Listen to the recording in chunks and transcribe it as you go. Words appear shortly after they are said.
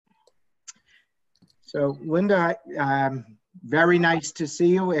So Linda, very nice to see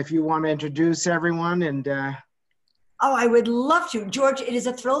you. If you want to introduce everyone and Oh, I would love to. George, it is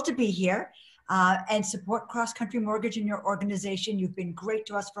a thrill to be here and support Cross Country Mortgage in your organization. You've been great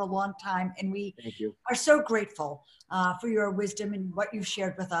to us for a long time, and we thank you. are so grateful for your wisdom and what you've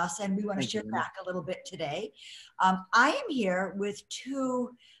shared with us, and we want to Thank share you, Linda. back a little bit today. I am here with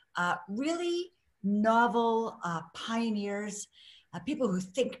two really novel pioneers, people who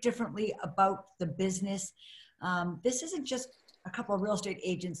think differently about the business. This isn't just a couple of real estate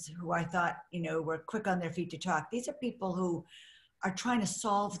agents who I thought, were quick on their feet to talk. These are people who are trying to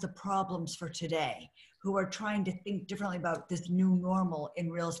solve the problems for today, who are trying to think differently about this new normal in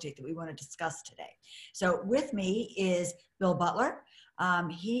real estate that we want to discuss today. So with me is Bill Butler.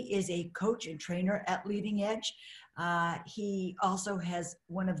 He is a coach and trainer at Leading Edge. He also has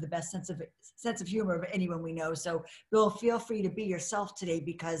one of the best sense of humor of anyone we know. So Bill, feel free to be yourself today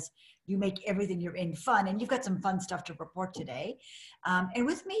because you make everything you're in fun, and you've got some fun stuff to report today. And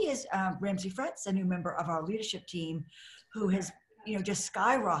with me is Ramsey Fretz, a new member of our leadership team, who has just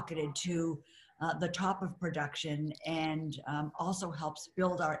skyrocketed to the top of production and also helps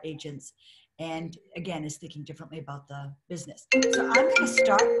build our agents. And again, is thinking differently about the business. So I'm going to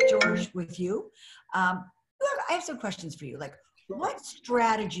start, George, with you. I have some questions for you. Like, what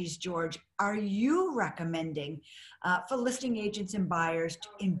strategies, George, are you recommending for listing agents and buyers to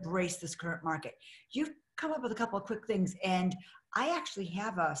embrace this current market? You've come up with a couple of quick things, and I actually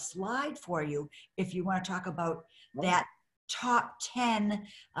have a slide for you if you want to talk about that top 10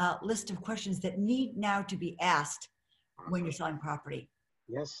 list of questions that need now to be asked when you're selling property.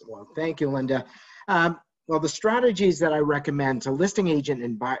 Yes, well, thank you, Linda. Well, the strategies that I recommend to listing agents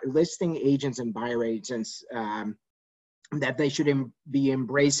and buyer agents that they should be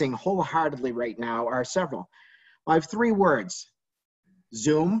embracing wholeheartedly right now are several. I have 3 words: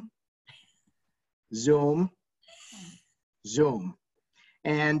 Zoom, Zoom, Zoom.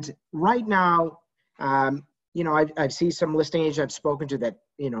 And right now, I've seen some listing agents I've spoken to that,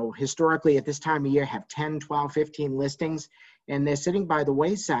 historically at this time of year have 10, 12, 15 listings, and they're sitting by the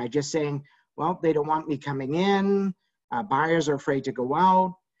wayside just saying, well, they don't want me coming in, buyers are afraid to go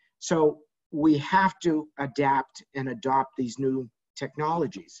out. So we have to adapt and adopt these new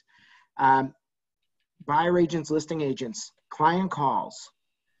technologies. Buyer agents, listing agents, client calls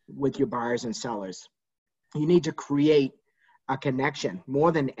with your buyers and sellers. You need to create a connection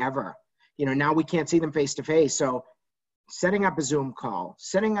more than ever. Now we can't see them face to face. So setting up a Zoom call,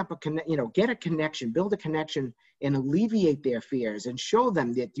 setting up get a connection, build a connection and alleviate their fears and show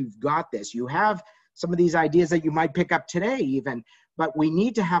them that you've got this. You have some of these ideas that you might pick up today even, but we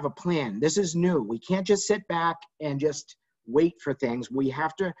need to have a plan. This is new. We can't just sit back and just wait for things. We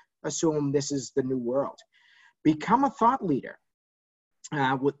have to assume this is the new world. Become a thought leader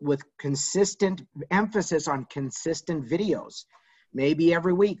with consistent emphasis on consistent videos. Maybe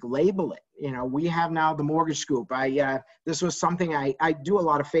every week, label it. We have now the Mortgage Scoop. This was something I do a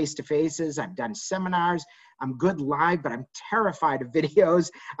lot of face-to-faces. I've done seminars. I'm good live, but I'm terrified of videos.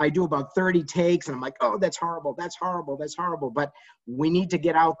 I do about 30 takes and I'm like, oh, that's horrible. That's horrible. That's horrible. But we need to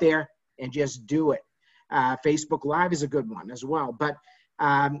get out there and just do it. Facebook Live is a good one as well. But,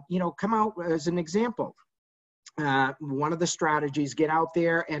 come out as an example. One of the strategies, get out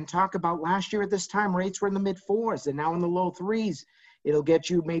there and talk about last year at this time, rates were in the mid-4s and now in the low 3s. It'll get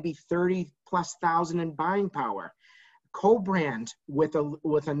you maybe 30,000+ in buying power. Co-brand with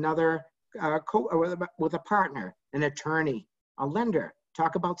another, with a partner, an attorney, a lender.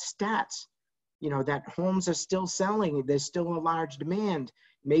 Talk about stats. That homes are still selling. There's still a large demand.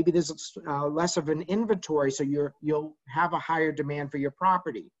 Maybe there's less of an inventory, so you'll have a higher demand for your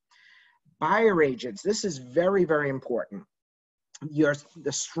property. Buyer agents, this is very, very important.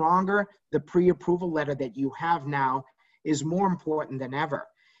 The stronger the pre-approval letter that you have now is more important than ever.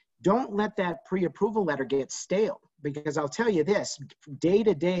 Don't let that pre-approval letter get stale, because I'll tell you this, day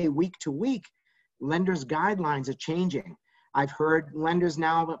to day, week to week, lenders' guidelines are changing. I've heard lenders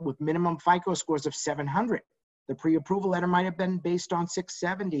now with minimum FICO scores of 700. The pre-approval letter might have been based on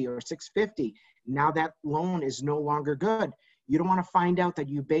 670 or 650. Now that loan is no longer good. You don't want to find out that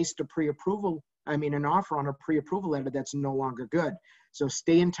you based an offer on a pre-approval letter that's no longer good. So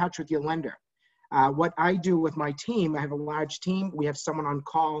stay in touch with your lender. What I do with my team, I have a large team. We have someone on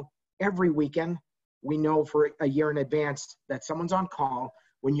call every weekend. We know for a year in advance that someone's on call.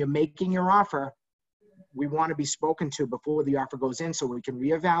 When you're making your offer, we want to be spoken to before the offer goes in so we can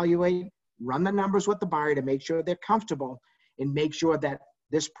reevaluate, run the numbers with the buyer to make sure they're comfortable and make sure that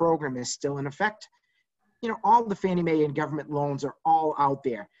this program is still in effect. All the Fannie Mae and government loans are all out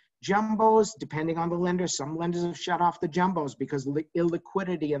there. Jumbos, depending on the lender, some lenders have shut off the jumbos because of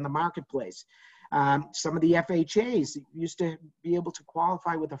illiquidity in the marketplace. Some of the FHAs used to be able to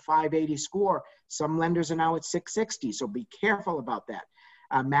qualify with a 580 score. Some lenders are now at 660, so be careful about that.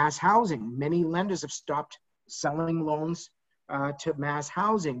 Mass housing, many lenders have stopped selling loans to mass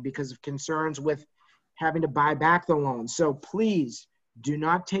housing because of concerns with having to buy back the loan. So please do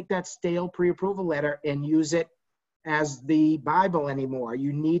not take that stale pre-approval letter and use it as the Bible anymore.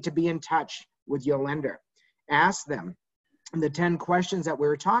 You need to be in touch with your lender. Ask them the 10 questions that we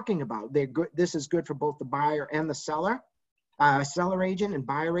were talking about. They're good. This is good for both the buyer and the seller agent and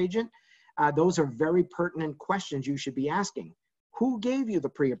buyer agent. Those are very pertinent questions you should be asking. Who gave you the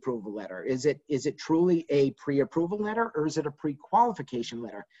pre-approval letter? Is it truly a pre-approval letter, or is it a pre-qualification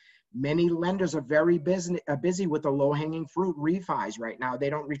letter? Many lenders are very busy with the low-hanging fruit refis right now. They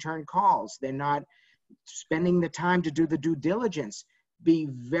don't return calls. They're not spending the time to do the due diligence. Be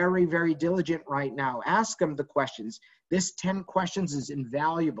very, very diligent right now. Ask them the questions. This 10 questions is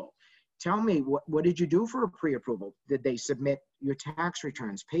invaluable. Tell me, what did you do for a pre-approval? Did they submit your tax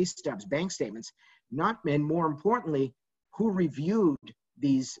returns, pay stubs, bank statements? And more importantly, who reviewed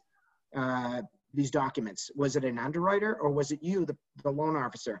these documents? Was it an underwriter, or was it you, the loan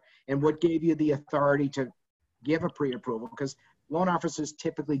officer? And what gave you the authority to give a pre-approval? Because loan officers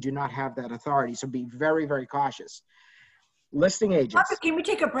typically do not have that authority. So be very, very cautious. Listing agents. Can we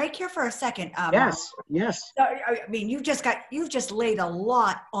take a break here for a second? Yes. So, I mean, you've just laid a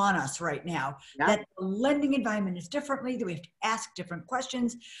lot on us right now. Yeah. That the lending environment is differently, that we have to ask different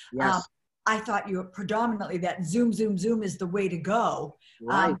questions. Yes. I thought you were predominantly that Zoom is the way to go.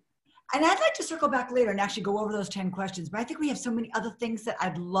 Right. And I'd like to circle back later and actually go over those 10 questions, but I think we have so many other things that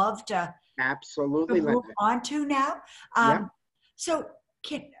I'd love to Absolutely move on to now. Yeah. So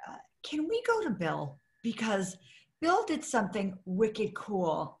can we go to Bill? Because Bill did something wicked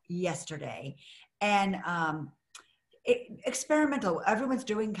cool yesterday, and experimental. Everyone's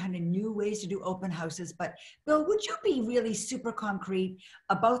doing kind of new ways to do open houses, but Bill, would you be really super concrete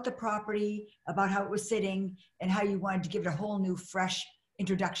about the property, about how it was sitting, and how you wanted to give it a whole new, fresh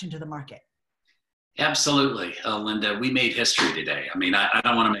introduction to the market? Absolutely, Linda. We made history today. I mean, I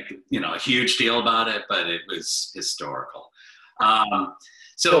don't want to make a huge deal about it, but it was historical.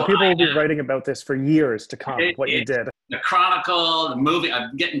 So people will be writing about this for years to come, what you did. The Chronicle, the movie,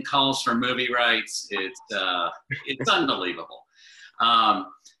 I'm getting calls for movie rights. It's unbelievable.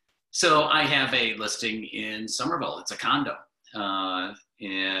 So I have a listing in Somerville. It's a condo.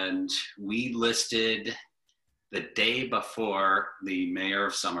 And we listed the day before the mayor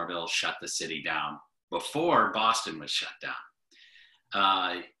of Somerville shut the city down, before Boston was shut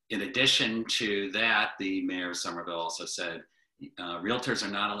down. In addition to that, the mayor of Somerville also said, realtors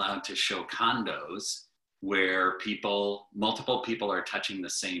are not allowed to show condos where multiple people are touching the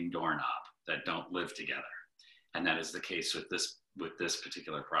same doorknob that don't live together. And that is the case with this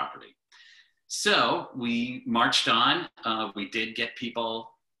particular property. So we marched on. We did get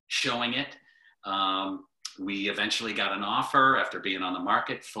people showing it. We eventually got an offer after being on the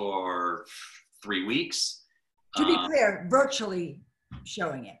market for 3 weeks. To be clear, virtually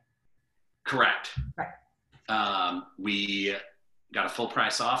showing it. Correct. Right. We got a full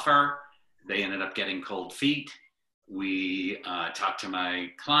price offer. They ended up getting cold feet. We talked to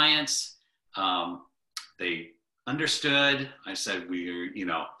my clients. They understood. I said, we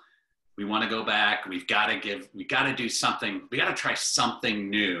want to go back. We got to do something. We got to try something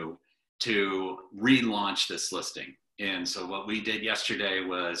new to relaunch this listing. And so what we did yesterday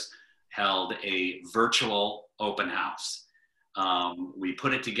was held a virtual open house. We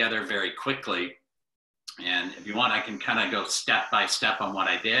put it together very quickly. And if you want, I can kind of go step by step on what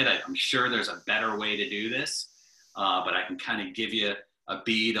I did. I'm sure there's a better way to do this, but I can kind of give you a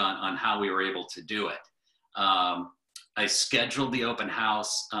bead on how we were able to do it. I scheduled the open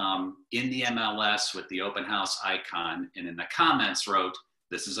house in the MLS with the open house icon, and in the comments wrote,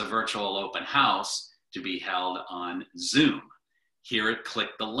 "This is a virtual open house to be held on Zoom." Here,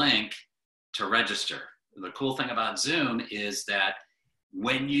 click the link to register. The cool thing about Zoom is that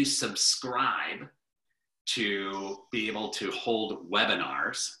when you subscribe to be able to hold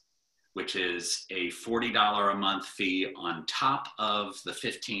webinars, which is a $40 a month fee on top of the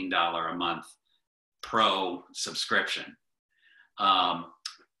 $15 a month pro subscription,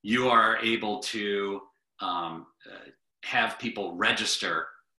 you are able to have people register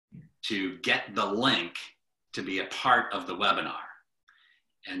to get the link to be a part of the webinar.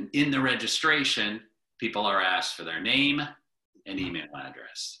 And in the registration, people are asked for their name and email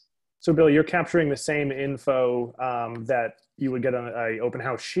address. So Bill, you're capturing the same info that you would get on an open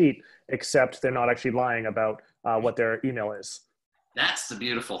house sheet, except they're not actually lying about what their email is. That's the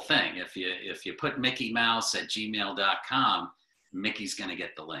beautiful thing. If you put Mickey Mouse at gmail.com, Mickey's going to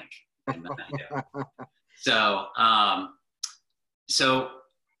get the link. than I do. So, so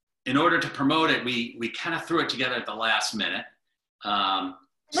in order to promote it, we kind of threw it together at the last minute.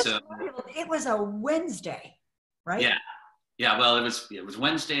 It was a Wednesday, right? Yeah. Yeah. Well, it was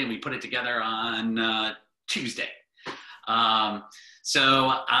Wednesday and we put it together on Tuesday. So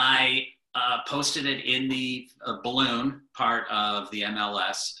I posted it in the balloon part of the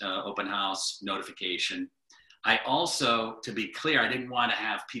MLS open house notification. I also, to be clear, I didn't want to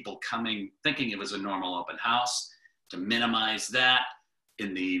have people coming thinking it was a normal open house. To minimize that,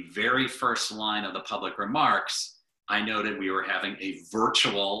 in the very first line of the public remarks, I noted we were having a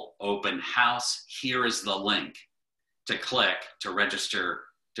virtual open house. Here is the link to click to register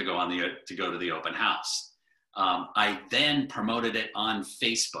to go to the open house. I then promoted it on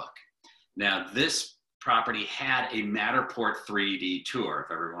Facebook. Now, this property had a Matterport 3D tour,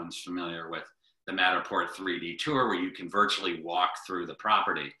 if everyone's familiar with the Matterport 3D tour, where you can virtually walk through the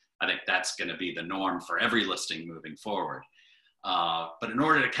property. I think that's going to be the norm for every listing moving forward. But in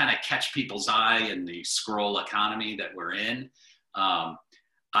order to kind of catch people's eye in the scroll economy that we're in,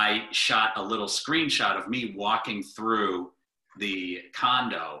 I shot a little screenshot of me walking through the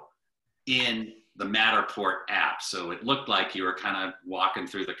condo in the Matterport app. So it looked like you were kind of walking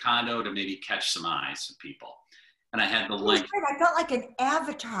through the condo to maybe catch some eyes of people. And I had the link. I felt like an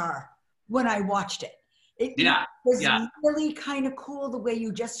avatar when I watched it. It was really kind of cool the way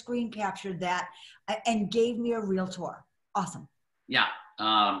you just screen captured that and gave me a real tour. Awesome. Yeah.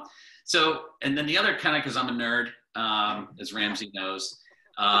 So, and then the other kind of, because I'm a nerd, as Ramsey knows,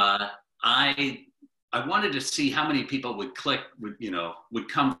 I wanted to see how many people would click, would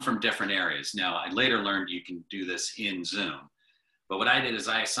come from different areas. Now, I later learned you can do this in Zoom. But what I did is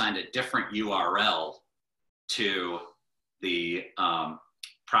I assigned a different URL to the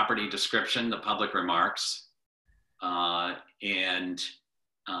property description, the public remarks, and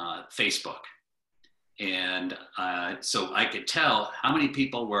Facebook. And so I could tell how many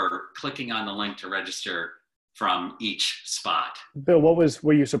people were clicking on the link to register from each spot. Bill,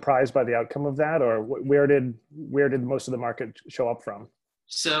 were you surprised by the outcome of that, or where did most of the market show up from?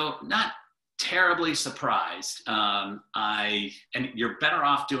 So not terribly surprised. And you're better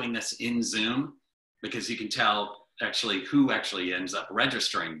off doing this in Zoom because you can tell actually who actually ends up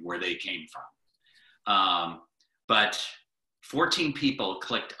registering where they came from. But 14 people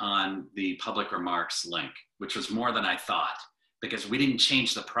clicked on the public remarks link, which was more than I thought, because we didn't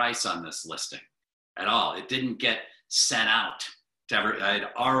change the price on this listing at all. It didn't get sent out to I had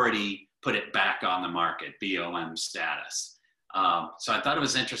already put it back on the market, BOM status. So I thought it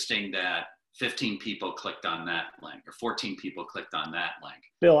was interesting that 15 people clicked on that link, or 14 people clicked on that link.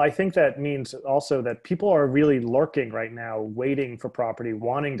 Bill, I think that means also that people are really lurking right now, waiting for property,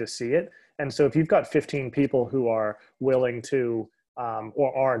 wanting to see it. And so if you've got 15 people who are willing to,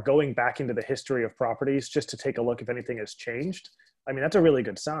 or are going back into the history of properties just to take a look if anything has changed, I mean, that's a really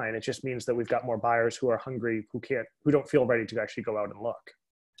good sign. It just means that we've got more buyers who are hungry, who don't feel ready to actually go out and look.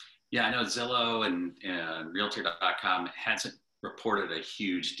 Yeah, I know Zillow and Realtor.com hasn't reported a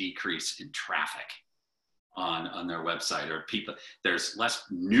huge decrease in traffic on their website, or people. There's less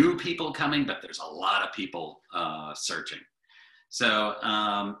new people coming, but there's a lot of people searching.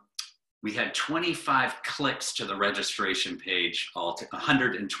 So we had 25 clicks to the registration page,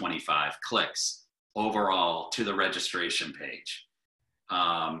 125 clicks overall to the registration page.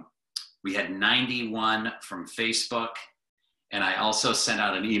 We had 91 from Facebook, and I also sent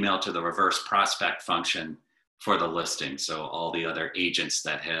out an email to the reverse prospect function for the listing. So all the other agents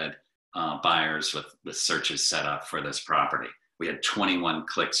that had buyers with searches set up for this property. We had 21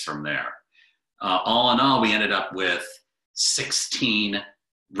 clicks from there. All in all, we ended up with 16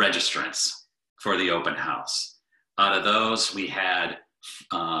 registrants for the open house. Out of those, we had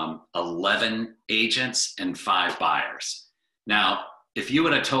 11 agents and 5 buyers. Now, if you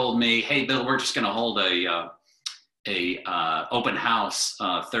would have told me, hey, Bill, we're just going to hold a open house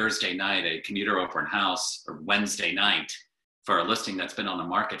Thursday night, a commuter open house, or Wednesday night for a listing that's been on the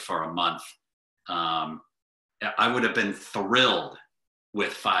market for a month, I would have been thrilled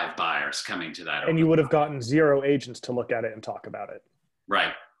with 5 buyers coming to that. And you would have gotten 0 agents to look at it and talk about it.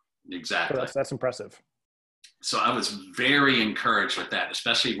 Right, exactly. So that's impressive. So I was very encouraged with that,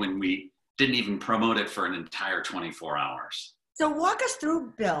 especially when we didn't even promote it for an entire 24 hours. So walk us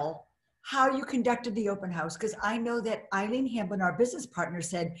through, Bill, how you conducted the open house, because I know that Eileen Hamblin, our business partner,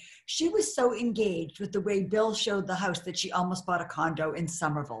 said she was so engaged with the way Bill showed the house that she almost bought a condo in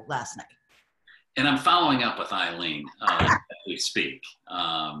Somerville last night. And I'm following up with Eileen as we speak.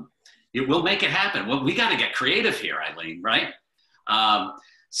 We'll make it happen. Well, we got to get creative here, Eileen, right?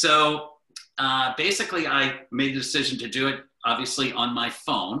 So basically, I made the decision to do it, obviously, on my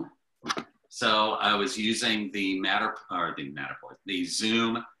phone. So I was using the the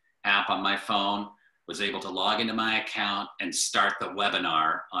Zoom app on my phone, was able to log into my account and start the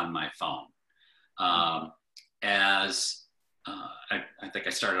webinar on my phone. I think I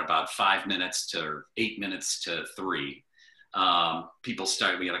started about 5 minutes to 8 minutes to 3.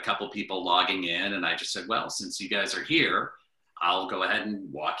 We had a couple people logging in, and I just said, well, since you guys are here, I'll go ahead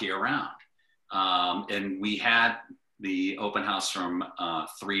and walk you around. And we had the open house from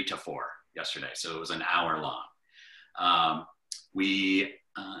 3 to 4 yesterday, so it was an hour long.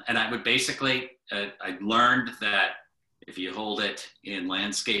 And I would basically, I learned that if you hold it in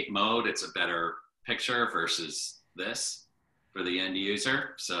landscape mode, it's a better picture versus this for the end user.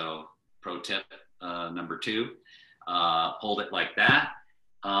 So pro tip number 2, hold it like that.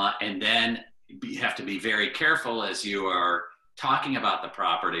 And then you have to be very careful as you are talking about the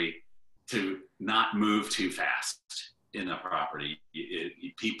property to not move too fast in the property.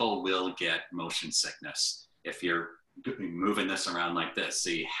 People will get motion sickness if you're moving this around like this. So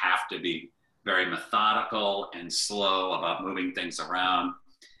you have to be very methodical and slow about moving things around.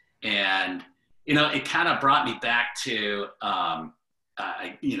 And, it kind of brought me back to,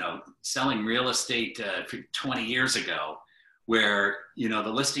 selling real estate 20 years ago, where,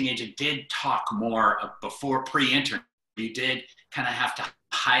 the listing agent did talk more before pre-internet. You did kind of have to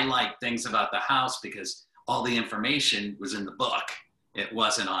highlight things about the house because all the information was in the book. It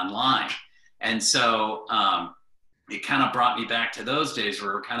wasn't online. And so it kind of brought me back to those days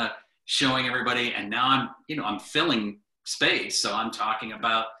where we're kind of showing everybody, and now I'm filling space. So I'm talking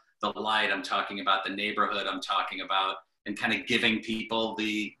about the light, I'm talking about the neighborhood, I'm talking about, and kind of giving people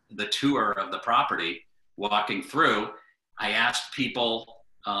the tour of the property, walking through. I asked people,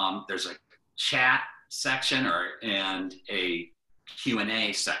 there's a chat section and a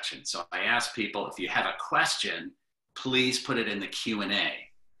Q&A section. So I asked people, if you have a question, please put it in the Q&A.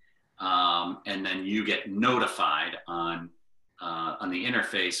 And then you get notified on the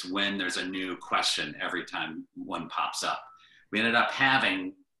interface when there's a new question every time one pops up. We ended up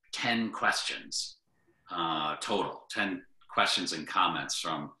having 10 questions total, 10 questions and comments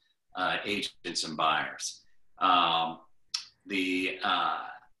from agents and buyers.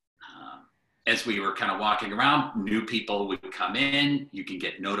 As we were kind of walking around, new people would come in. You can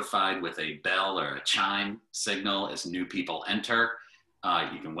get notified with a bell or a chime signal as new people enter.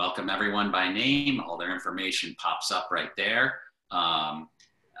 You can welcome everyone by name. All their information pops up right there.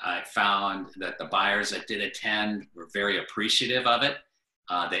 I found that the buyers that did attend were very appreciative of it.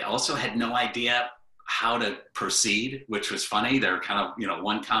 They also had no idea how to proceed, which was funny. They're kind of,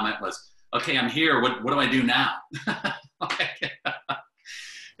 one comment was, okay, I'm here. What do I do now? Okay.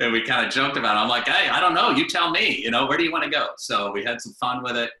 And we kind of joked about it. I'm like, hey, I don't know. You tell me, where do you want to go? So we had some fun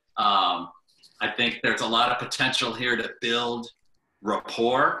with it. I think there's a lot of potential here to build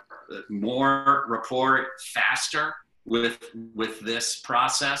rapport, more rapport faster with this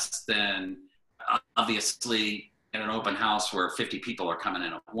process than obviously in an open house where 50 people are coming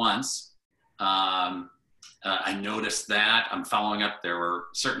in at once. I noticed that. I'm following up. There were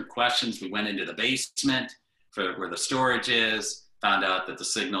certain questions. We went into the basement where the storage is, found out that the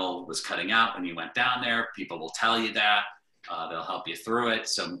signal was cutting out when you went down there. People will tell you that. They'll help you through it.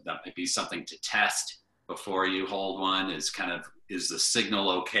 So that might be something to test before you hold one, is the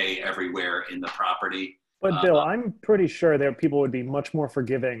signal okay everywhere in the property? But Bill, I'm pretty sure that people would be much more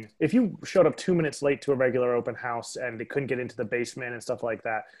forgiving. If you showed up 2 minutes late to a regular open house and they couldn't get into the basement and stuff like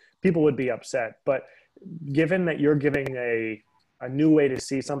that, people would be upset. But given that you're giving a new way to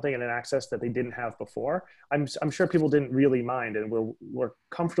see something and an access that they didn't have before, I'm sure people didn't really mind, and we're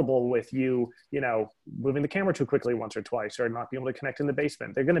comfortable with you, moving the camera too quickly once or twice, or not being able to connect in the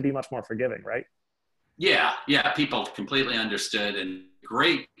basement. They're going to be much more forgiving, right? Yeah, people completely understood, and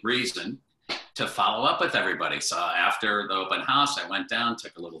great reason to follow up with everybody. So after the open house, I went down,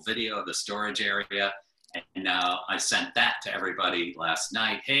 took a little video of the storage area, and I sent that to everybody last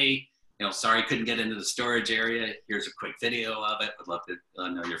night. Hey, sorry couldn't get into the storage area. Here's a quick video of it. Would love to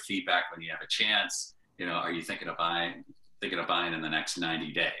know your feedback when you have a chance. Are you thinking of buying in the next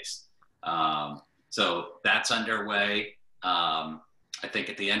 90 days? So that's underway. I think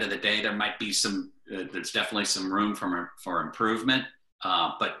at the end of the day, there might be there's definitely some room for improvement,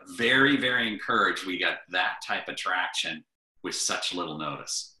 but very, very encouraged we got that type of traction with such little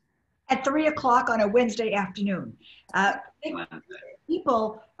notice. At 3 o'clock on a Wednesday afternoon.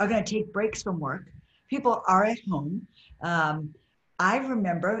 People are going to take breaks from work. People are at home. I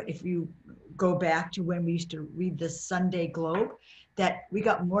remember, if you go back to when we used to read the Sunday Globe, that we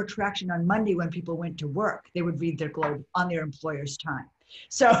got more traction on Monday when people went to work. They would read their Globe on their employer's time.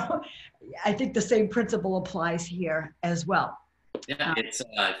 So I think the same principle applies here as well. Yeah,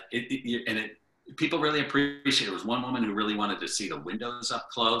 people really appreciate it. There was one woman who really wanted to see the windows up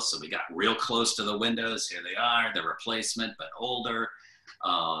close, so we got real close to the windows. Here they are, the replacement, but older.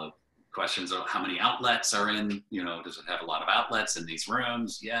 Questions of how many outlets are in, does it have a lot of outlets in these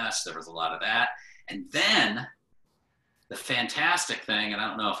rooms? Yes, there was a lot of that. And then the fantastic thing, and I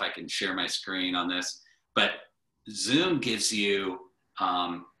don't know if I can share my screen on this, but Zoom gives you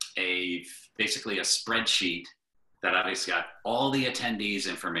basically a spreadsheet that obviously got all the attendees'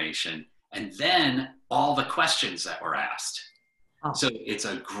 information and then all the questions that were asked. Oh. So it's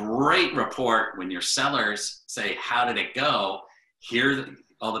a great report when your sellers say, how did it go? Here are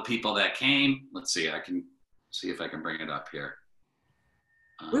all the people that came. Let's see, I can see if I can bring it up here.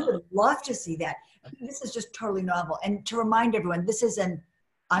 We would love to see that. This is just totally novel. And to remind everyone, this is an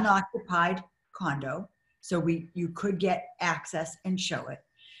unoccupied condo. So you could get access and show it.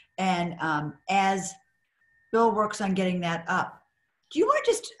 And as Bill works on getting that up, do you want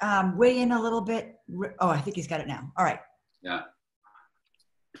to just weigh in a little bit? Oh, I think he's got it now. All right. Yeah.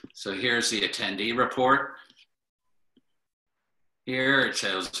 So here's the attendee report. Here it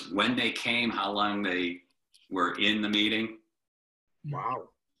shows when they came, how long they were in the meeting. Wow.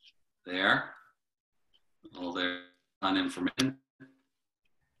 There. All their information.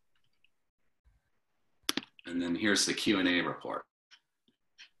 And then here's the Q&A report.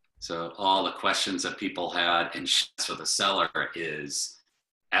 So all the questions that people had, and for the seller is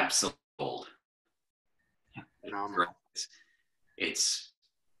absolute gold. It's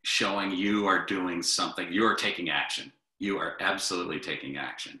showing you are doing something. You are taking action. You are absolutely taking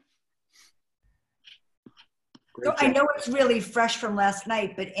action. So I know it's really fresh from last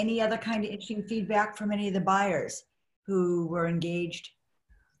night, but any other kind of interesting feedback from any of the buyers who were engaged?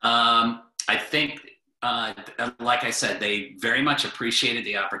 I think, like I said, they very much appreciated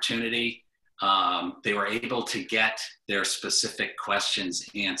the opportunity. They were able to get their specific questions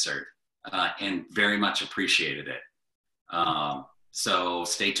answered and very much appreciated it. So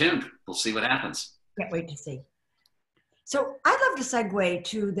stay tuned. We'll see what happens. Can't wait to see. So I'd love to segue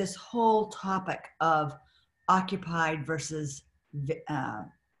to this whole topic of occupied versus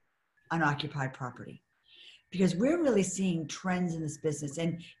unoccupied property, because we're really seeing trends in this business.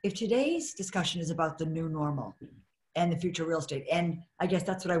 And if today's discussion is about the new normal and the future real estate, and I guess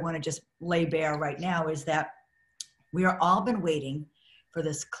that's what I want to just lay bare right now, is that we are all been waiting for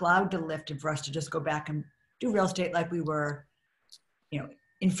this cloud to lift and for us to just go back and do real estate like we were,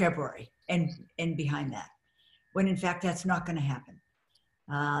 in February and behind that, when in fact that's not going to happen.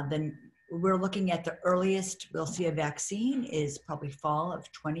 Then we're looking at the earliest we'll see a vaccine is probably fall of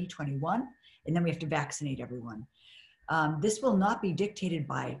 2021, and then we have to vaccinate everyone. This will not be dictated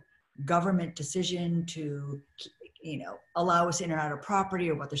by government decision to, allow us in or out of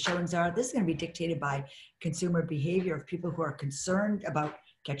property or what the showings are. This is going to be dictated by consumer behavior of people who are concerned about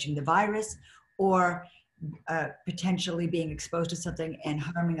catching the virus or potentially being exposed to something and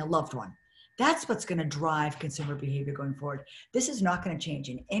harming a loved one. That's what's going to drive consumer behavior going forward. This is not going to change.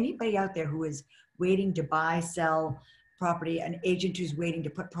 And anybody out there who is waiting to buy, sell property, an agent who's waiting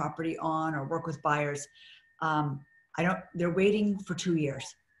to put property on or work with buyers, they're waiting for 2 years.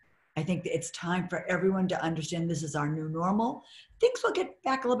 I think that it's time for everyone to understand this is our new normal. Things will get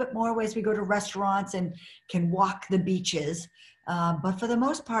back a little bit more as we go to restaurants and can walk the beaches. But for the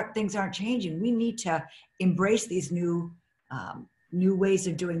most part, things aren't changing. We need to embrace these new ways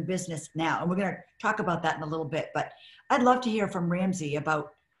of doing business now. And we're going to talk about that in a little bit, but I'd love to hear from Ramsey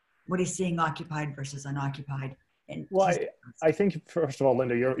about what he's seeing occupied versus unoccupied. And well, I think, first of all,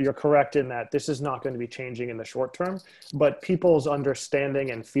 Linda, you're correct in that this is not going to be changing in the short term, but people's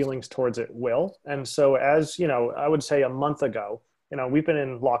understanding and feelings towards it will. And so as, I would say a month ago, we've been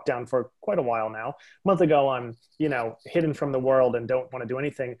in lockdown for quite a while now. A month ago, I'm, hidden from the world and don't want to do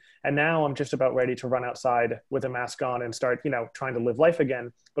anything. And now I'm just about ready to run outside with a mask on and start, trying to live life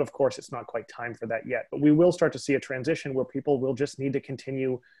again. But of course, it's not quite time for that yet. But we will start to see a transition where people will just need to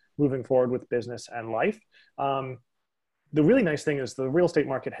continue moving forward with business and life. The really nice thing is the real estate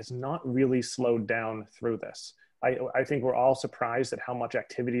market has not really slowed down through this. I think we're all surprised at how much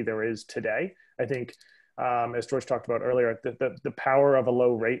activity there is today. I think, as George talked about earlier, the power of a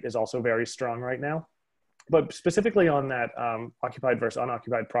low rate is also very strong right now. But specifically on that occupied versus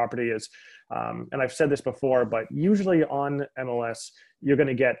unoccupied property is, and I've said this before, but usually on MLS, you're going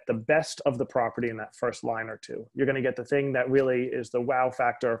to get the best of the property in that first line or two. You're going to get the thing that really is the wow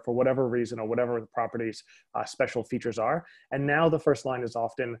factor for whatever reason or whatever the property's special features are. And now the first line is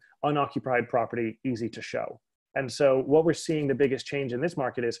often unoccupied property, easy to show. And so what we're seeing the biggest change in this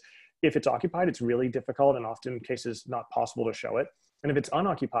market is if it's occupied, it's really difficult and often cases not possible to show it. And if it's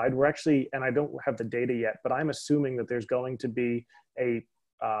unoccupied, we're actually, and I don't have the data yet, but I'm assuming that there's going to be a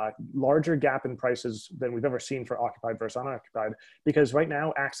larger gap in prices than we've ever seen for occupied versus unoccupied, because right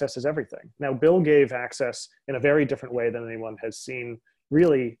now access is everything. Now, Bill gave access in a very different way than anyone has seen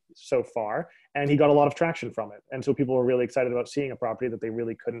really so far, and he got a lot of traction from it. And so people were really excited about seeing a property that they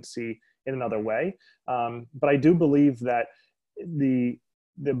really couldn't see in another way. But I do believe that the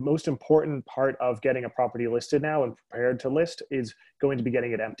most important part of getting a property listed now and prepared to list is going to be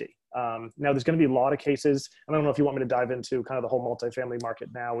getting it empty. Now there's going to be a lot of cases. I don't know if you want me to dive into kind of the whole multifamily market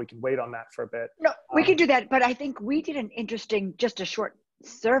now. We can wait on that for a bit. No, we can do that. But I think we did an interesting, just a short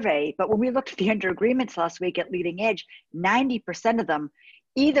survey. But when we looked at the under agreements last week at Leading Edge, 90% of them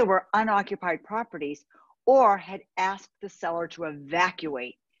either were unoccupied properties or had asked the seller to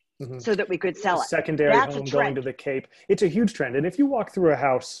evacuate so that we could sell it. Secondary home going to the Cape. It's a huge trend. And if you walk through a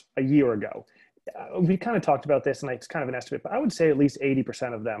house a year ago, we kind of talked about this, and it's kind of an estimate, but I would say at least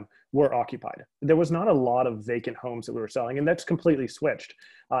 80% of them were occupied. There was not a lot of vacant homes that we were selling, and that's completely switched.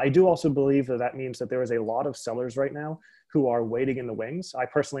 I do also believe that that means that there is a lot of sellers right now who are waiting in the wings. I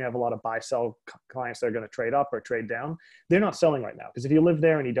personally have a lot of buy-sell clients that are going to trade up or trade down. They're not selling right now, because if you live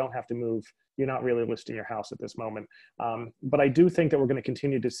there and you don't have to move, you're not really listing your house at this moment. But I do think that we're going to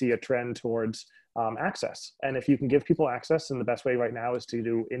continue to see a trend towards access. And if you can give people access, and the best way right now is to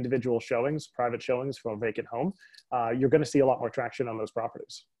do individual showings, private showings for a vacant home, you're going to see a lot more traction on those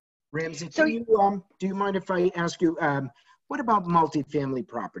properties. Ramsey, so do you mind if I ask you, what about multifamily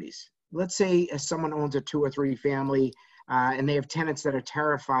properties? Let's say someone owns a 2 or 3 family, and they have tenants that are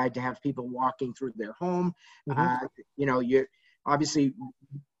terrified to have people walking through their home. You know, obviously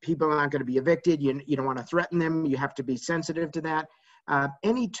people aren't going to be evicted. You don't want to threaten them. You have to be sensitive to that.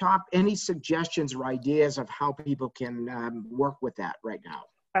 Any suggestions or ideas of how people can work with that right now?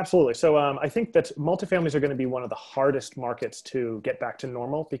 Absolutely. So I think that multifamilies are going to be one of the hardest markets to get back to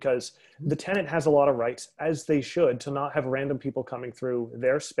normal, because the tenant has a lot of rights, as they should, to not have random people coming through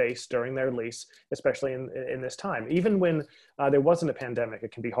their space during their lease, especially in this time. Even when there wasn't a pandemic,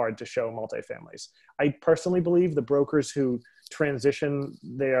 it can be hard to show multifamilies. I personally believe the brokers who transition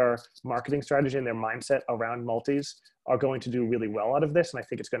their marketing strategy and their mindset around multis are going to do really well out of this. And I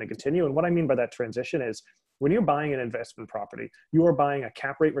think it's going to continue. And what I mean by that transition is, when you're buying an investment property, you are buying a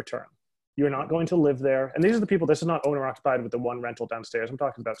cap rate return. You're not going to live there. And these are the people, this is not owner occupied with the one rental downstairs. I'm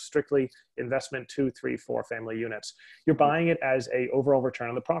talking about strictly investment 2, 3, 4 family units. You're buying it as a overall return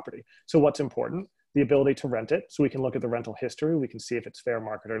on the property. So what's important? The ability to rent it. So we can look at the rental history. We can see if it's fair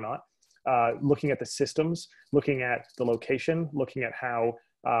market or not. Looking at the systems, looking at the location, looking at how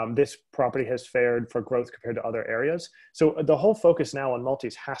this property has fared for growth compared to other areas. So the whole focus now on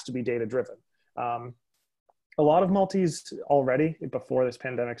multis has to be data driven. A lot of multis already, before this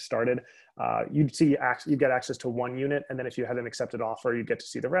pandemic started, you'd get access to 1 unit, and then if you had an accepted offer, you get to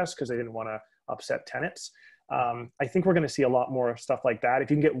see the rest because they didn't want to upset tenants. I think we're going to see a lot more stuff like that.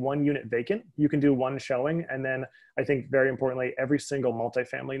 If you can get 1 unit vacant, you can do 1 showing. And then I think very importantly, every single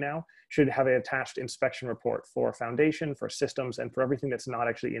multifamily now should have an attached inspection report for foundation, for systems, and for everything that's not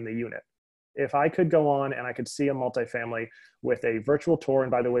actually in the unit. If I could go on and I could see a multifamily with a virtual tour, and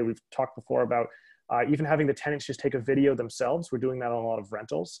by the way, we've talked before about even having the tenants just take a video themselves. We're doing that on a lot of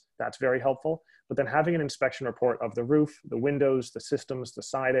rentals. That's very helpful. But then having an inspection report of the roof, the windows, the systems, the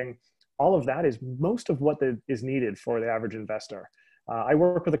siding, all of that is most of what is needed for the average investor. I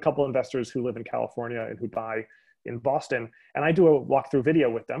work with a couple investors who live in California and who buy in Boston, and I do a walkthrough video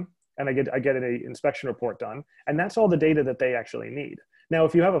with them, and I get an inspection report done, and that's all the data that they actually need. Now,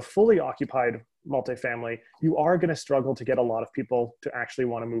 if you have a fully occupied multifamily, you are going to struggle to get a lot of people to actually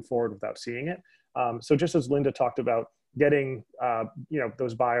want to move forward without seeing it. So just as Linda talked about getting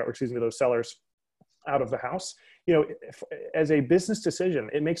those sellers out of the house, as a business decision,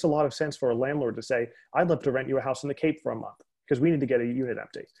 it makes a lot of sense for a landlord to say, I'd love to rent you a house in the Cape for a month because we need to get a unit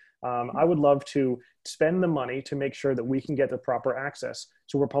empty. I would love to spend the money to make sure that we can get the proper access.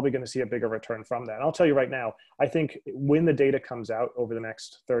 So we're probably going to see a bigger return from that. And I'll tell you right now, I think when the data comes out over the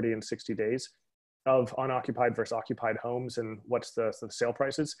next 30 and 60 days of unoccupied versus occupied homes and what's the sale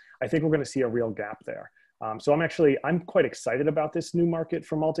prices, I think we're going to see a real gap there. So I'm quite excited about this new market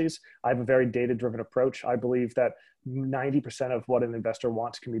for multis. I have a very data-driven approach. I believe that 90% of what an investor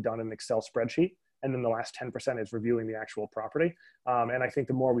wants can be done in an Excel spreadsheet. And then the last 10% is reviewing the actual property. And I think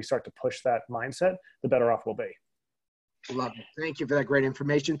the more we start to push that mindset, the better off we'll be. Love it. Thank you for that great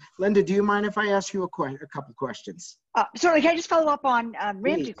information. Linda, do you mind if I ask you a couple questions? Certainly. Can I just follow up on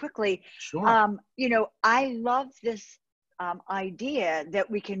Ramsey quickly? Sure. I love this idea that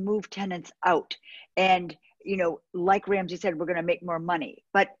we can move tenants out. And, like Ramsey said, we're going to make more money.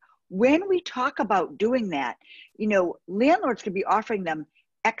 But when we talk about doing that, you know, landlords could be offering them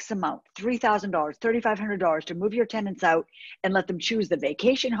X amount, $3,000, $3,500 to move your tenants out and let them choose the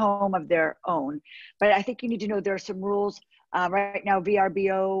vacation home of their own. But I think you need to know there are some rules. Right now,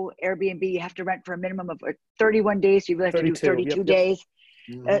 VRBO, Airbnb, you have to rent for a minimum of 31 days. So you really have to do 32 days,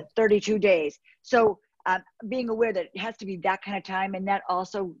 32 days. So being aware that it has to be that kind of time, and that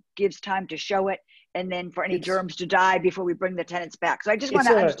also gives time to show it, and then for any germs to die before we bring the tenants back. So I just want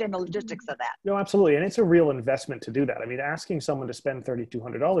to understand the logistics of that. No, absolutely. And it's a real investment to do that. I mean, asking someone to spend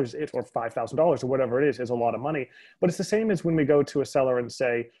 $3,200 or $5,000 or whatever it is a lot of money. But it's the same as when we go to a seller and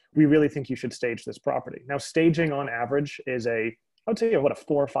say, we really think you should stage this property. Now, staging on average is I would say, what, a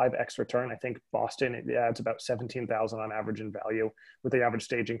 4 or 5x return. I think Boston, it adds about 17,000 on average in value, with the average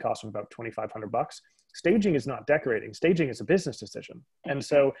staging cost of about 2,500 bucks. Staging is not decorating. Staging is a business decision. And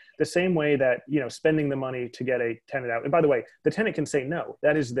so the same way that, you know, spending the money to get a tenant out, and by the way, the tenant can say no,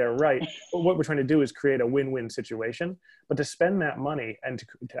 that is their right. But what we're trying to do is create a win-win situation. But to spend that money and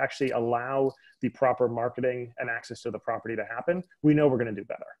to actually allow the proper marketing and access to the property to happen, we know we're going to do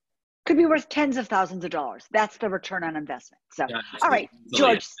better. Could be worth tens of thousands of dollars. That's the return on investment. So, all right,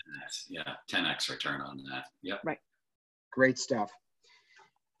 George. 10x return on that. Yep. Right. Great stuff.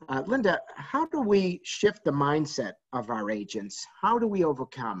 Linda, how do we shift the mindset of our agents? How do we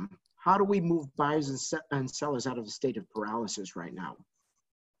overcome? How do we move buyers and sellers out of the state of paralysis right now?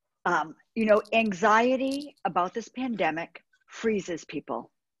 You know, anxiety about this pandemic freezes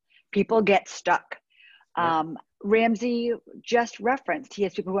people. People get stuck. Ramsey just referenced he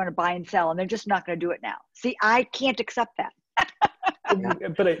has people who want to buy and sell, and they're just not going to do it now. See, I can't accept that.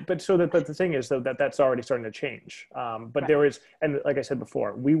 But the thing is, though, that's already starting to change. But there is, and like I said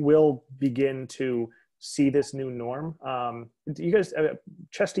before, we will begin to see this new norm. You guys,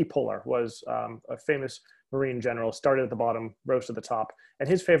 Chesty Puller was a famous Marine general, started at the bottom, rose to the top, and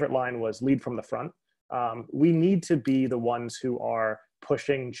his favorite line was "lead from the front." We need to be the ones who are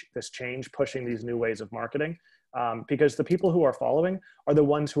pushing this change, pushing these new ways of marketing. Because the people who are following are the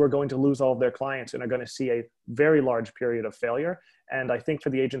ones who are going to lose all of their clients and are going to see a very large period of failure. And I think for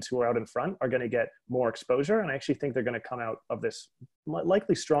the agents who are out in front are going to get more exposure. And I actually think they're going to come out of this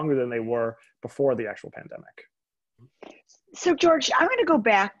likely stronger than they were before the actual pandemic. So George, I'm going to go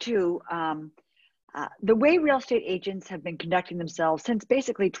back to the way real estate agents have been conducting themselves since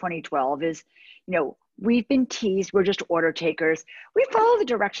basically 2012 is, you know, we've been teased. We're just order takers. We follow the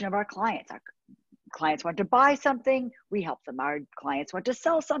direction of our clients. Our clients want to buy something, we help them. Our clients want to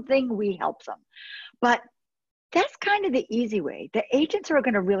sell something, we help them. But that's kind of the easy way. The agents who are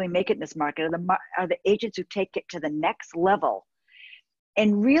going to really make it in this market are the agents who take it to the next level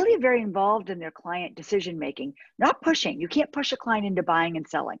and really very involved in their client decision making, not pushing. You can't push a client into buying and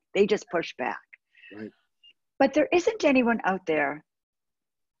selling. They just push back. Right. But there isn't anyone out there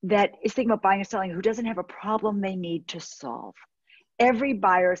that is thinking about buying and selling who doesn't have a problem they need to solve. Every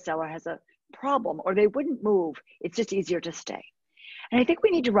buyer or seller has a problem, or they wouldn't move. It's just easier to stay. And I think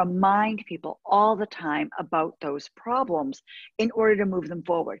we need to remind people all the time about those problems in order to move them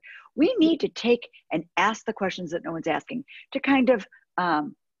forward. We need to take and ask the questions that no one's asking, to kind of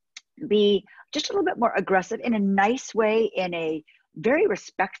be just a little bit more aggressive in a nice way, in a very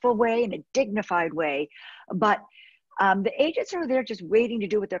respectful way, in a dignified way. But the agents who are there just waiting to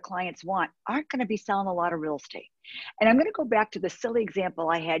do what their clients want aren't going to be selling a lot of real estate. And I'm going to go back to the silly example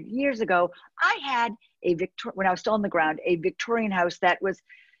I had years ago. I had when I was still on the ground, a Victorian house that was,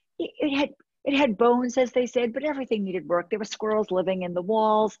 it had bones, as they said, but everything needed work. There were squirrels living in the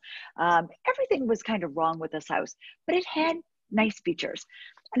walls. Everything was kind of wrong with this house, but it had nice features.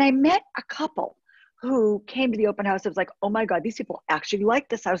 And I met a couple who came to the open house. I was like, oh my God, these people actually like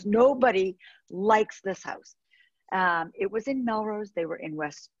this house. Nobody likes this house. It was in Melrose. They were in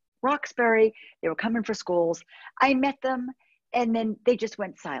West Roxbury. They were coming for schools. I met them, and then they just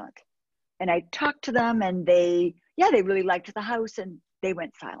went silent. And I talked to them, and they really liked the house, and they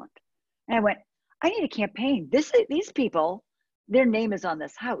went silent. And I went, I need a campaign. These people, their name is on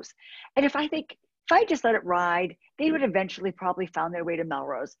this house. And if I just let it ride, they would eventually probably found their way to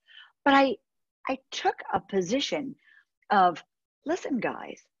Melrose. But I took a position of, listen,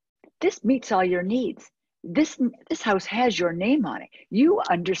 guys, this meets all your needs. This house has your name on it. You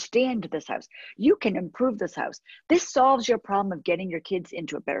understand this house. You can improve this house. This solves your problem of getting your kids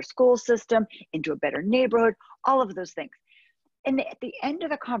into a better school system, into a better neighborhood, all of those things. And at the end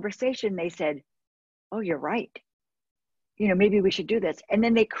of the conversation, they said, oh, you're right. You know, maybe we should do this. And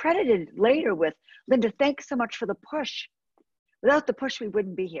then they credited later with, Linda, thanks so much for the push. Without the push, we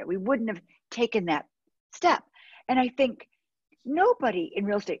wouldn't be here. We wouldn't have taken that step. And I think nobody in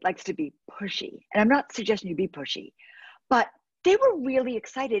real estate likes to be pushy. And I'm not suggesting you be pushy, but they were really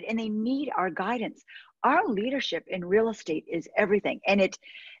excited and they need our guidance. Our leadership in real estate is everything. And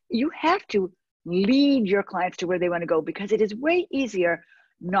you have to lead your clients to where they want to go, because it is way easier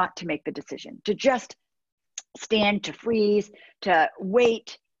not to make the decision, to just stand, to freeze, to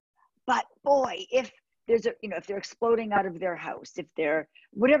wait. But boy, if there's if they're exploding out of their house, if they're,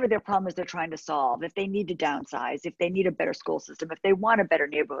 whatever their problem is they're trying to solve, if they need to downsize, if they need a better school system, if they want a better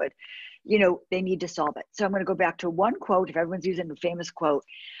neighborhood, they need to solve it. So I'm going to go back to one quote, if everyone's using the famous quote.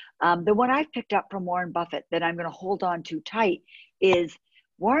 The one I've picked up from Warren Buffett that I'm going to hold on to tight is,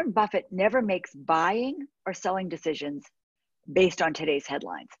 Warren Buffett never makes buying or selling decisions based on today's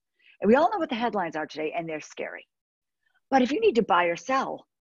headlines. And we all know what the headlines are today, and they're scary. But if you need to buy or sell,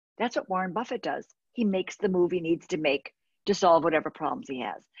 that's what Warren Buffett does. He makes the move he needs to make to solve whatever problems he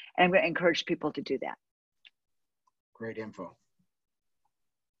has. And I'm going to encourage people to do that. Great info.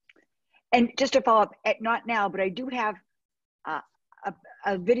 And just to follow up, not now, but I do have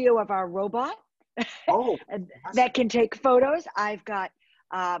a video of our robot that can take photos. I've got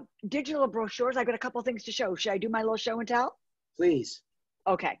digital brochures. I've got a couple of things to show. Should I do my little show and tell? Please.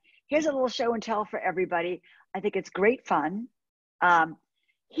 Okay. Here's a little show and tell for everybody. I think it's great fun.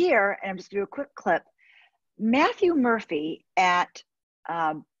 Here, and I'm just going to do a quick clip. Matthew Murphy at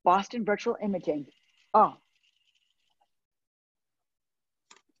Boston Virtual Imaging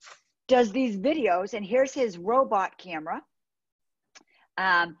does these videos, and here's his robot camera.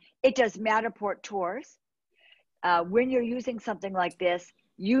 It does Matterport tours. When you're using something like this,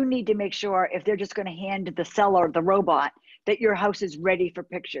 you need to make sure, if they're just going to hand the seller the robot, that your house is ready for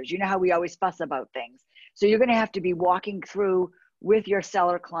pictures. You know how we always fuss about things. So you're going to have to be walking through with your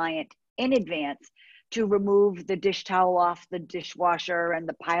seller client in advance to remove the dish towel off the dishwasher and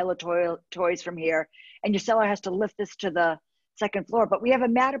the pile of toys from here. And your seller has to lift this to the second floor. But we have a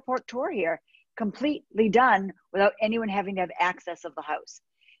Matterport tour here, completely done without anyone having to have access of the house.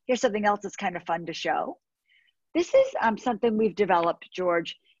 Here's something else that's kind of fun to show. This is something we've developed,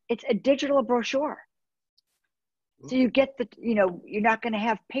 George. It's a digital brochure. So you get you're not going to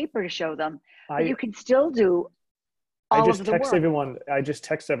have paper to show them, but you can still do all of the work. I just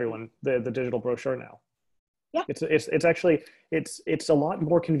text everyone the digital brochure now. Yeah. It's actually, it's a lot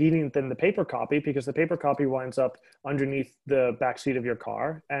more convenient than the paper copy, because the paper copy winds up underneath the backseat of your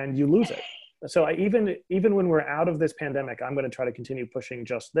car and you lose it. So even when we're out of this pandemic, I'm going to try to continue pushing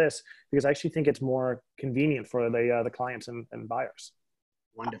just this, because I actually think it's more convenient for the clients and buyers.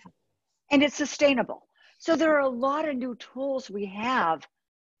 Wonderful. And it's sustainable. So there are a lot of new tools we have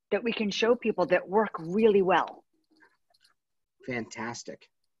that we can show people that work really well. Fantastic.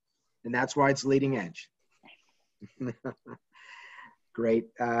 And that's why it's leading edge. Great.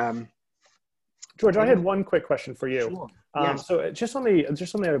 George, I had one quick question for you. Sure. Yes. So just on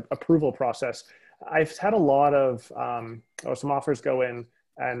the approval process, I've had a lot of or some offers go in,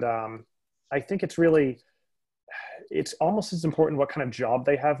 and I think it's almost as important what kind of job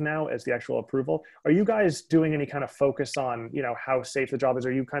they have now as the actual approval. Are you guys doing any kind of focus on how safe the job is?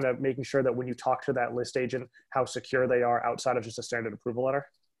 Are you kind of making sure that when you talk to that list agent, how secure they are outside of just a standard approval letter?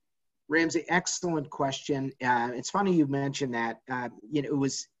 Ramsey, excellent question. It's funny you mentioned that. It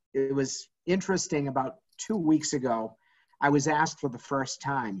was interesting. About 2 weeks ago, I was asked for the first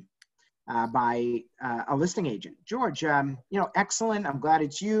time by a listing agent, George. Excellent. I'm glad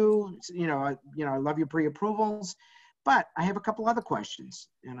it's you. I love your pre-approvals, but I have a couple other questions.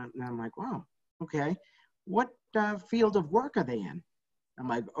 And I'm like, wow, okay. What field of work are they in? I'm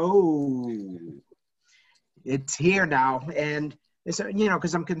like, oh, it's here now. And they said,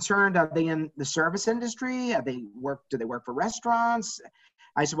 because I'm concerned, are they in the service industry? Do they work for restaurants?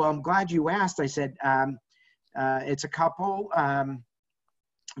 I said, well, I'm glad you asked. I said, it's a couple.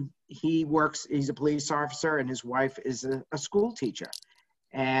 He's a police officer and his wife is a school teacher.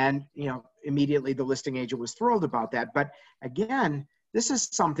 And, immediately the listing agent was thrilled about that. But again, this is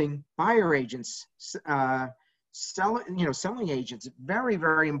something buyer agents, selling agents, very,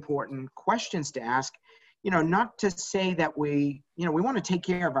 very important questions to ask, not to say that we want to take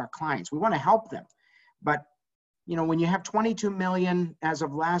care of our clients. We want to help them. But, when you have 22 million as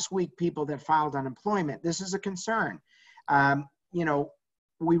of last week, people that filed unemployment, this is a concern.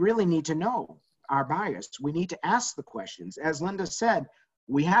 We really need to know our buyers. We need to ask the questions. As Linda said,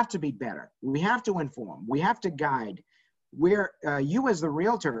 we have to be better. We have to inform. We have to guide. You as the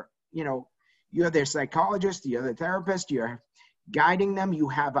realtor, you're their psychologist, you're the therapist, you're guiding them. You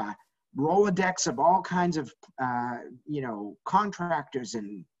have a Rolodex of all kinds of, contractors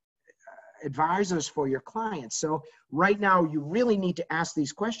and advisors for your clients. So right now, you really need to ask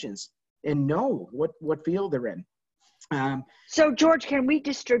these questions and know what field they're in. So George, can we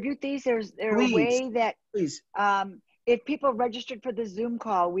distribute these? There's a way that please. if people registered for the Zoom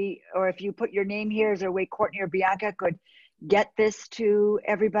call, or if you put your name here, is there a way Courtney or Bianca could get this to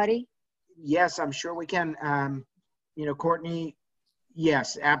everybody? Yes, I'm sure we can. You know, Courtney,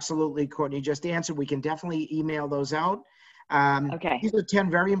 yes, absolutely, Courtney. Just answer. We can definitely email those out. Okay. These are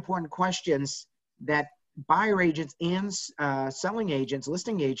 10 very important questions that buyer agents and selling agents,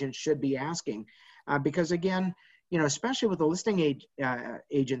 listing agents should be asking. Because again, you know, especially with the listing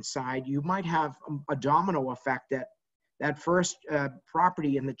agent side, you might have a domino effect that first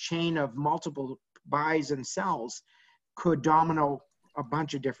property in the chain of multiple buys and sells could domino a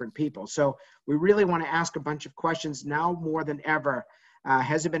bunch of different people. So we really want to ask a bunch of questions now more than ever.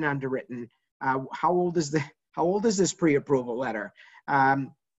 Has it been underwritten? How old is this pre-approval letter?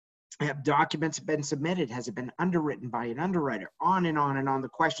 Have documents been submitted? Has it been underwritten by an underwriter? On and on and on. The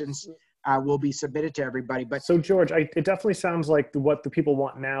questions will be submitted to everybody. But so George, it definitely sounds like what the people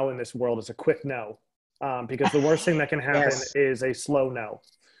want now in this world is a quick no, because the worst thing that can happen yes. is a slow no.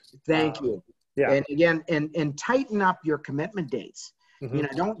 Thank you. Yeah. And again, and tighten up your commitment dates. Mm-hmm. You know,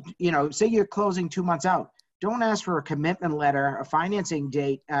 don't, you know, say you're closing 2 months out. Don't ask for a commitment letter, a financing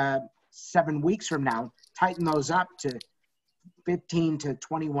date 7 weeks from now. Tighten those up to 15 to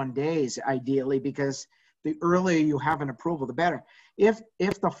 21 days, ideally, because the earlier you have an approval, the better. If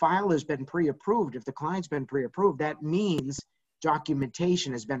the file has been pre-approved, if the client's been pre-approved, that means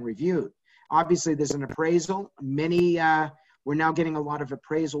documentation has been reviewed. Obviously, there's an appraisal. We're now getting a lot of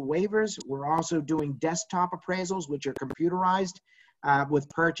appraisal waivers. We're also doing desktop appraisals, which are computerized with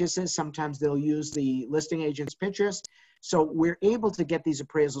purchases. Sometimes they'll use the listing agent's pictures. So we're able to get these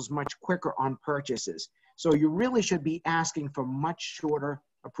appraisals much quicker on purchases. So you really should be asking for much shorter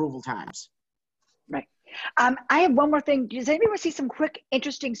approval times. Right. I have one more thing. Does anybody want to see some quick,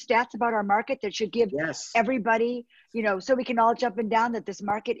 interesting stats about our market that should give everybody, you know, so we can all jump and down that this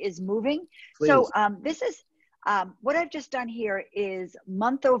market is moving? Please. So this is what I've just done here is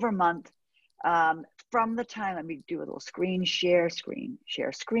month over month from the time, let me do a little screen share.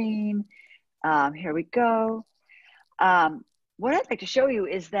 Here we go. What I'd like to show you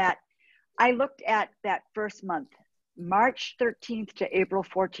is that I looked at that first month, March 13th to April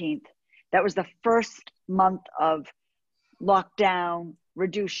 14th. That was the first month of lockdown,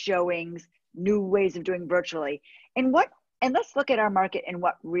 reduced showings, new ways of doing virtually. And let's look at our market and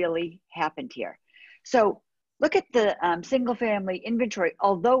what really happened here. So look at the single family inventory.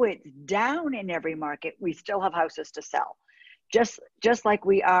 Although it's down in every market, we still have houses to sell. Just like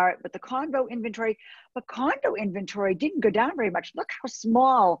we are with the condo inventory, but condo inventory didn't go down very much. Look how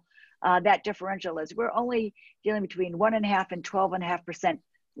small that differential is. We're only dealing between 1.5% and 12.5%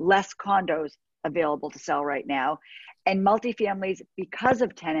 less condos available to sell right now. And multifamilies, because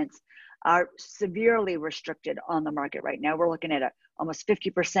of tenants, are severely restricted on the market right now. We're looking at almost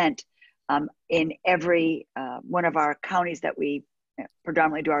 50% in every one of our counties that we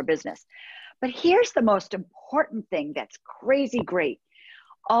predominantly do our business. But here's the most important thing that's crazy great.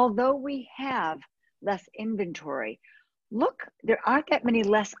 Although we have less inventory, look, there aren't that many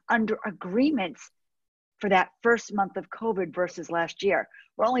less under agreements for that first month of COVID versus last year.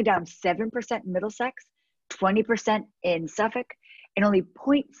 We're only down 7% in Middlesex, 20% in Suffolk, and only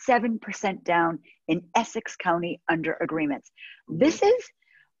 0.7% down in Essex County under agreements. This is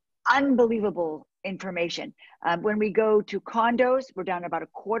unbelievable information. When we go to condos, we're down about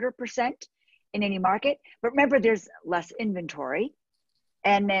 0.25% in any market. But remember, there's less inventory.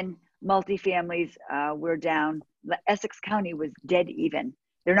 And then multifamilies, we're down. Essex County was dead even.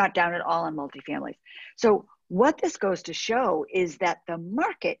 They're not down at all on multifamilies. So what this goes to show is that the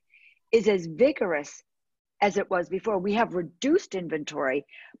market is as vigorous as it was before. We have reduced inventory,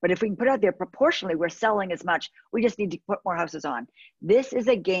 but if we can put out there proportionally, we're selling as much. We just need to put more houses on. This is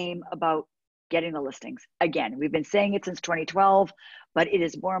a game about getting the listings. Again, we've been saying it since 2012, but it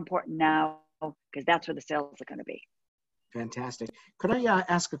is more important now because that's where the sales are going to be. Fantastic. Could I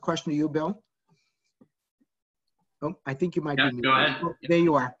ask a question to you, Bill? Oh, I think you might be. Go ahead. Oh, there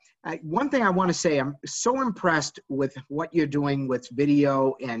you are. One thing I want to say, I'm so impressed with what you're doing with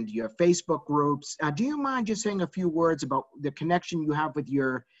video and your Facebook groups. Do you mind just saying a few words about the connection you have with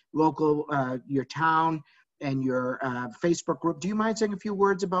your local, your town and your Facebook group? Do you mind saying a few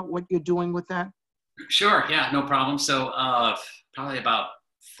words about what you're doing with that? Sure, yeah, no problem. So probably about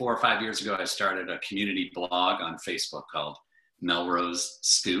 4 or 5 years ago, I started a community blog on Facebook called Melrose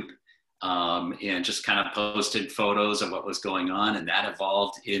Scoop. And just kind of posted photos of what was going on, and that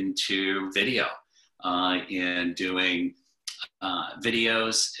evolved into video and doing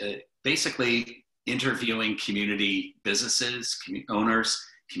videos, basically interviewing community businesses, owners,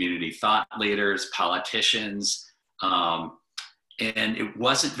 community thought leaders, politicians, and it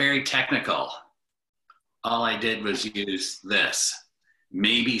wasn't very technical. all I did was use this.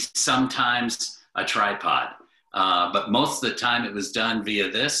 Maybe sometimes a tripod, but most of the time it was done via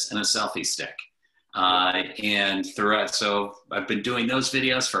this and a selfie stick. And throughout, so I've been doing those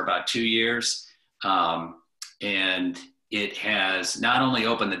videos for about 2 years. And it has not only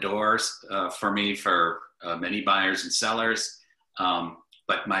opened the doors for me for many buyers and sellers,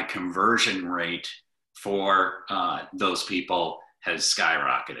 but my conversion rate for those people has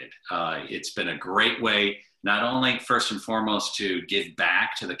skyrocketed. It's been a great way, not only first and foremost to give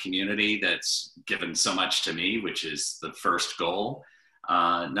back to the community that's given so much to me, which is the first goal.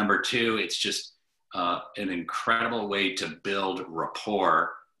 Number two, it's just an incredible way to build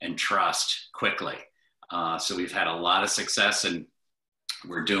rapport and trust quickly. So we've had a lot of success, and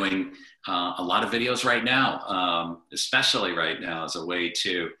we're doing a lot of videos right now, especially right now as a way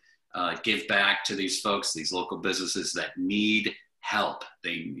to give back to these folks, these local businesses that need help.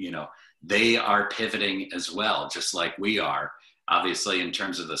 They are pivoting as well, just like we are, obviously, in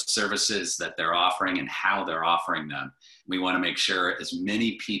terms of the services that they're offering and how they're offering them. We want to make sure as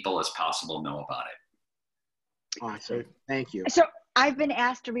many people as possible know about it. Awesome. Thank you. So I've been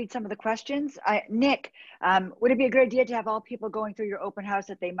asked to read some of the questions. Nick, would it be a good idea to have all people going through your open house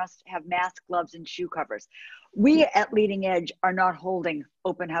that they must have masks, gloves, and shoe covers? We at Leading Edge are not holding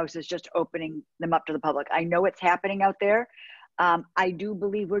open houses, just opening them up to the public. I know it's happening out there. I do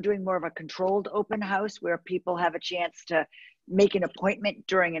believe we're doing more of a controlled open house where people have a chance to make an appointment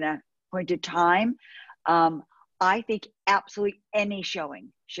during an appointed time. I think absolutely any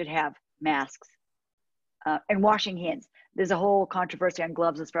showing should have masks and washing hands. There's a whole controversy on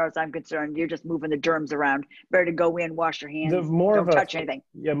gloves as far as I'm concerned. You're just moving the germs around. Better to go in, wash your hands, don't touch anything.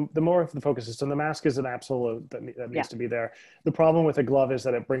 Yeah, the more of the focus is, and the mask is an absolute that needs to be there. The problem with a glove is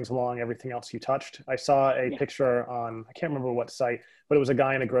that it brings along everything else you touched. I saw a picture on, I can't remember what site, but it was a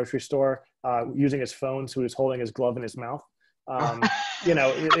guy in a grocery store using his phone, so he was holding his glove in his mouth.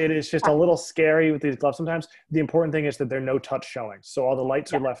 It is just a little scary with these gloves sometimes. The important thing is that there are no touch showings. So all the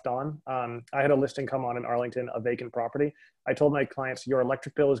lights are left on. I had a listing come on in Arlington, a vacant property. I told my clients, your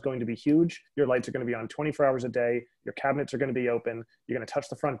electric bill is going to be huge. Your lights are going to be on 24 hours a day. Your cabinets are going to be open. You're going to touch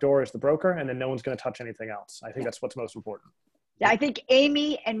the front door as the broker, and then no one's going to touch anything else. I think that's what's most important. Yeah, I think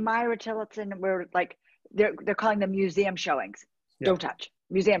Amy and Myra Tillotson were like, they're calling them museum showings. Yeah. Don't touch.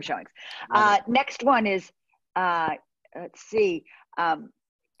 Museum showings. Next one is, let's see,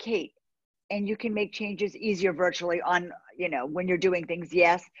 Kate, and you can make changes easier virtually on, when you're doing things.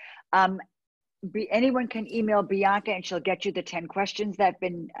 Yes. Anyone can email Bianca and she'll get you the 10 questions that have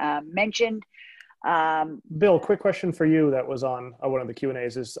been mentioned. Bill, quick question for you that was on one of the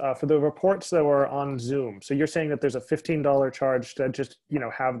Q&As is for the reports that were on Zoom. So you're saying that there's a $15 charge to just,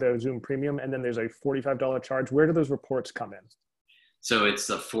 have the Zoom premium, and then there's a $45 charge. Where do those reports come in? So it's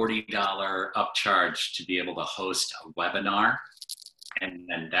the $40 upcharge to be able to host a webinar, and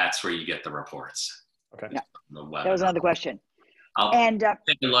then that's where you get the reports. Okay. Yeah. That was another question. I'll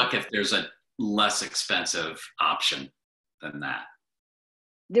take a look if there's a less expensive option than that.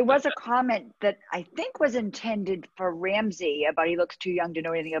 There was a comment that I think was intended for Ramsey about he looks too young to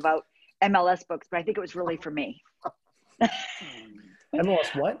know anything about MLS books, but I think it was really for me.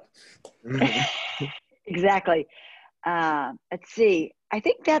 MLS what? Exactly. Let's see. I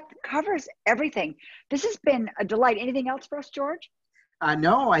think that covers everything. This has been a delight. Anything else for us, George?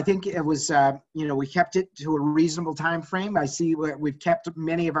 No, I think it was, we kept it to a reasonable time frame. I see we've kept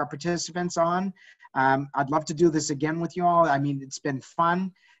many of our participants on. I'd love to do this again with you all. I mean, it's been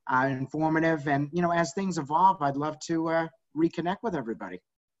fun, informative, and, as things evolve, I'd love to reconnect with everybody.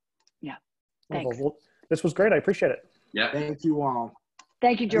 Yeah. Thanks. Well, this was great. I appreciate it. Yeah. Thank you all.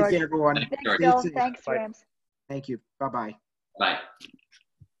 Thank you, George. Thank you, everyone. Thanks, Bill. Thanks, Bye. Rams. Thank you. Bye-bye. Bye.